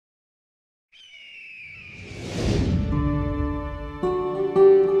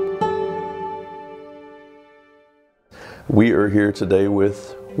We are here today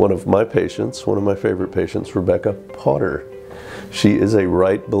with one of my patients, one of my favorite patients, Rebecca Potter. She is a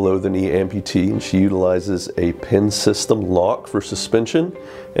right below the knee amputee and she utilizes a pin system lock for suspension.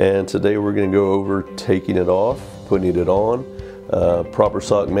 And today we're going to go over taking it off, putting it on, proper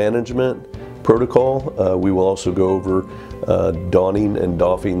sock management protocol. We will also go over donning and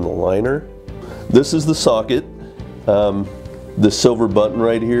doffing the liner. This is the socket. The silver button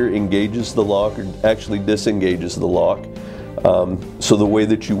right here engages the lock, or actually disengages the lock. So the way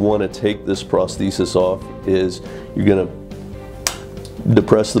that you want to take this prosthesis off is you're going to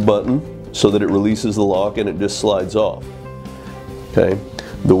depress the button so that it releases the lock and it just slides off. Okay.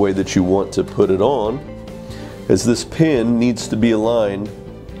 The way that you want to put it on is this pin needs to be aligned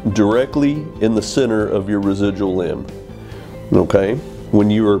directly in the center of your residual limb. Okay.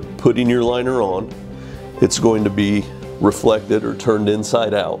 When you are putting your liner on, it's going to be reflected or turned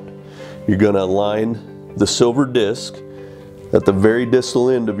inside out. You're going to align the silver disc at the very distal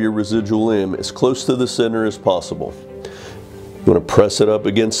end of your residual limb as close to the center as possible. You want to press it up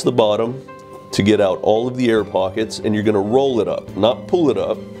against the bottom to get out all of the air pockets, and you're going to roll it up, not pull it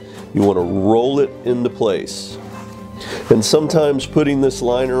up. You want to roll it into place. And sometimes putting this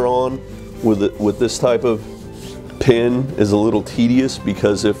liner on with this type of pin is a little tedious,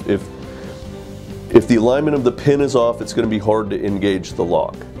 because if the alignment of the pin is off, it's going to be hard to engage the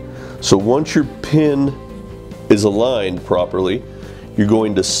lock. So once your pin is aligned properly, you're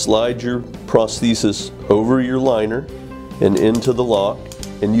going to slide your prosthesis over your liner and into the lock,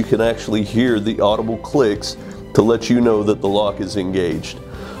 and you can actually hear the audible clicks to let you know that the lock is engaged.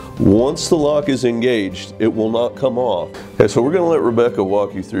 Once the lock is engaged, it will not come off. Okay, so we're going to let Rebecca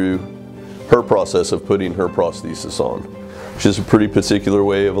walk you through her process of putting her prosthesis on. Which is a pretty particular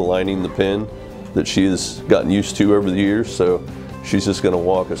way of aligning the pin that she has gotten used to over the years, so she's just going to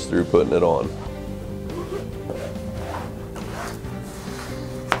walk us through putting it on.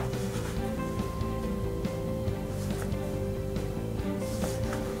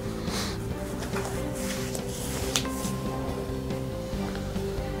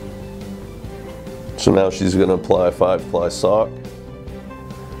 So now she's going to apply a 5-ply sock.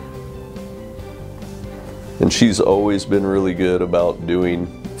 And she's always been really good about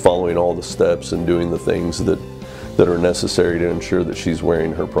following all the steps and doing the things that are necessary to ensure that she's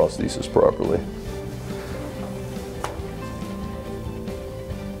wearing her prosthesis properly.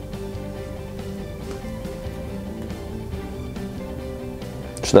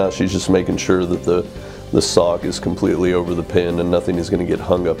 So now she's just making sure that the sock is completely over the pin and nothing is going to get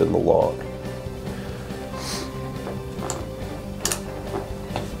hung up in the lock.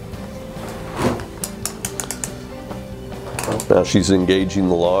 Now she's engaging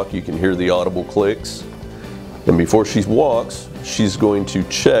the lock. You can hear the audible clicks. And before she walks, she's going to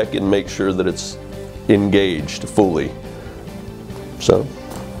check and make sure that it's engaged fully. So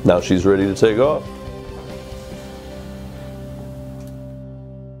now she's ready to take off.